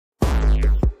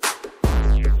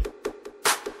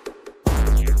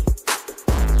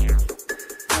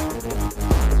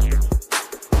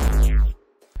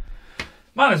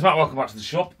My name's Matt, welcome back to the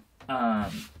shop.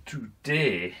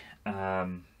 Today,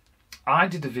 I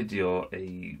did a video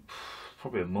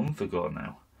probably a month ago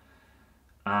now,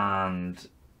 and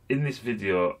in this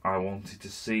video I wanted to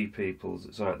see people's,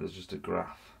 sorry there's just a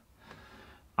graph,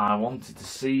 I wanted to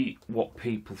see what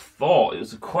people thought. It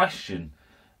was a question,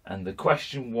 and the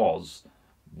question was,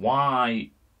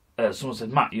 why, someone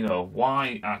said, Matt, you know,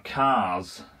 why are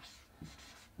cars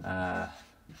about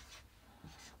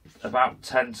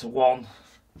 10 to 1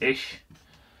 ish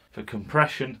for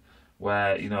compression,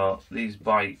 where, you know, these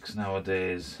bikes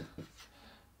nowadays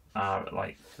are at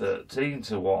like 13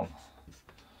 to 1,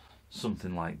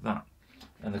 something like that.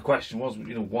 And the question was,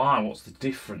 you know, why? What's the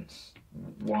difference?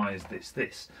 Why is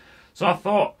this? So I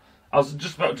thought, I was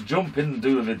just about to jump in and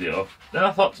do the video, then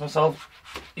I thought to myself,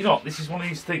 you know, this is one of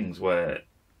these things where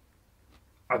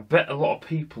I bet a lot of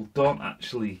people don't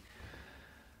actually,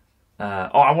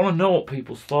 or I want to know what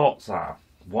people's thoughts are,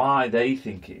 why they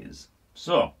think it is.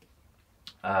 So,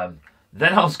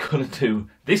 then I was going to do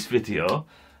this video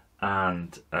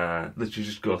and literally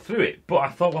just go through it, but I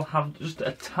thought we'll have just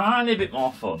a tiny bit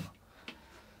more fun.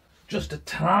 Just a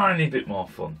tiny bit more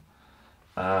fun.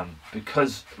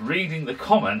 Because reading the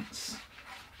comments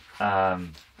of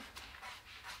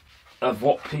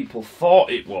what people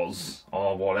thought it was,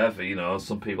 or whatever, you know,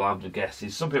 some people have the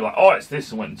guesses, some people are like, oh, it's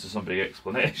this, and went into some big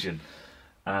explanation.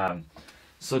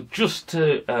 So just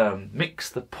to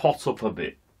mix the pot up a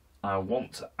bit, I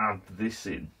want to add this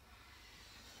in.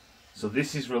 So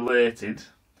this is related,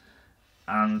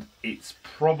 and it's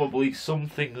probably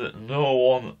something that no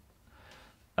one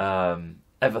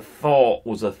ever thought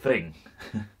was a thing.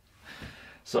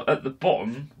 So at the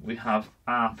bottom we have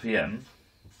RPM,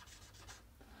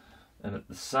 and at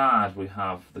the side we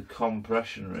have the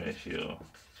compression ratio.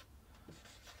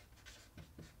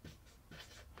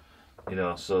 You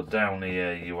know, so down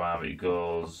here you have, it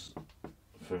goes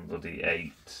from bloody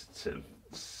 8 to,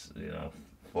 you know,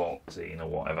 14 or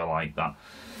whatever like that.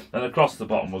 And across the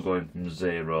bottom we're going from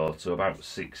 0 to about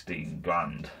 16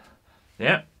 grand.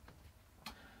 Yeah.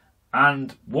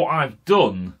 And what I've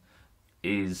done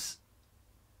is,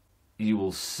 you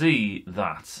will see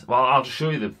that, well, I'll just show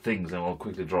you the things and I'll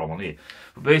quickly draw them on here.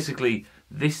 But basically,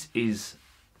 this is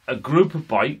a group of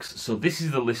bikes. So this is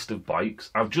the list of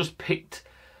bikes. I've just picked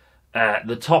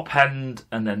the top end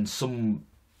and then some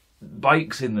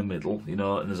bikes in the middle, you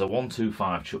know, and there's a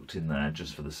 125 chucked in there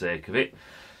just for the sake of it.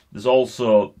 There's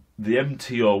also the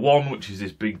MT-01, which is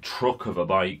this big truck of a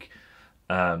bike.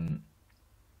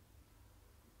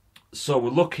 So we're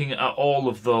looking at all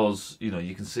of those, you know,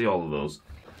 you can see all of those.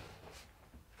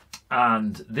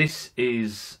 And this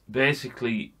is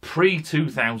basically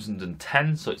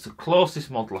pre-2010, so it's the closest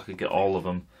model I could get all of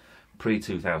them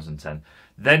pre-2010.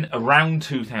 Then around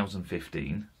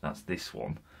 2015, that's this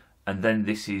one. And then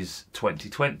this is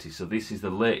 2020, so this is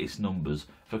the latest numbers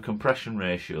for compression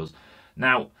ratios.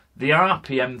 Now, the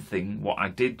RPM thing, what I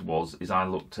did was, is I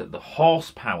looked at the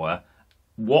horsepower,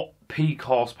 what peak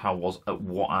horsepower was at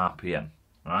what RPM,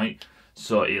 right?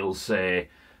 So it'll say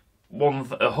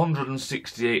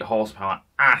 168 horsepower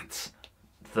at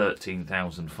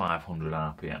 13,500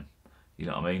 RPM. You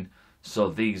know what I mean? So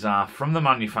these are from the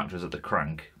manufacturers at the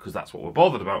crank, because that's what we're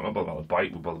bothered about. We're not bothered about the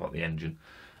bike, we're bothered about the engine.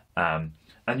 And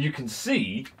you can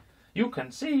see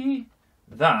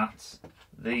that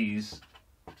these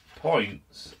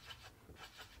points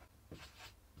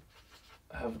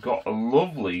have got a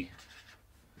lovely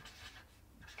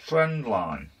trend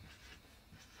line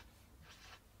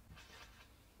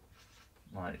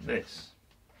like this,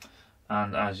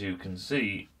 and as you can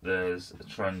see, there's a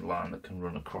trend line that can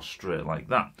run across straight like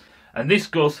that, and this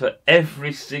goes for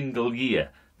every single year.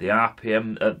 The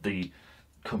RPM, the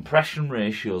compression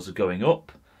ratios are going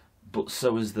up, but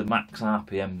so is the max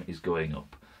RPM is going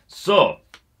up. So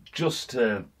just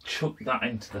to chuck that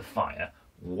into the fire,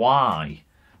 why?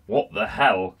 What the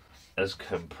hell has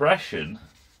compression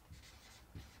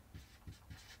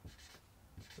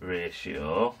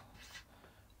ratio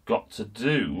got to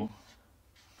do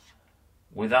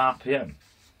with RPM?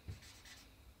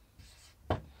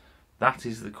 That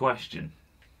is the question.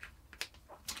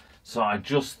 So I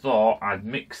just thought I'd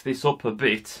mix this up a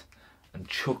bit and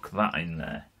chuck that in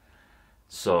there.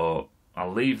 So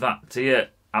I'll leave that to you.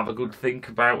 Have a good think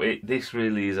about it. This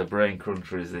really is a brain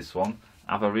cruncher, is this one.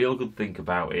 Have a real good think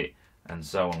about it, and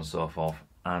so on and so forth.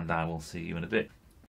 And I will see you in a bit.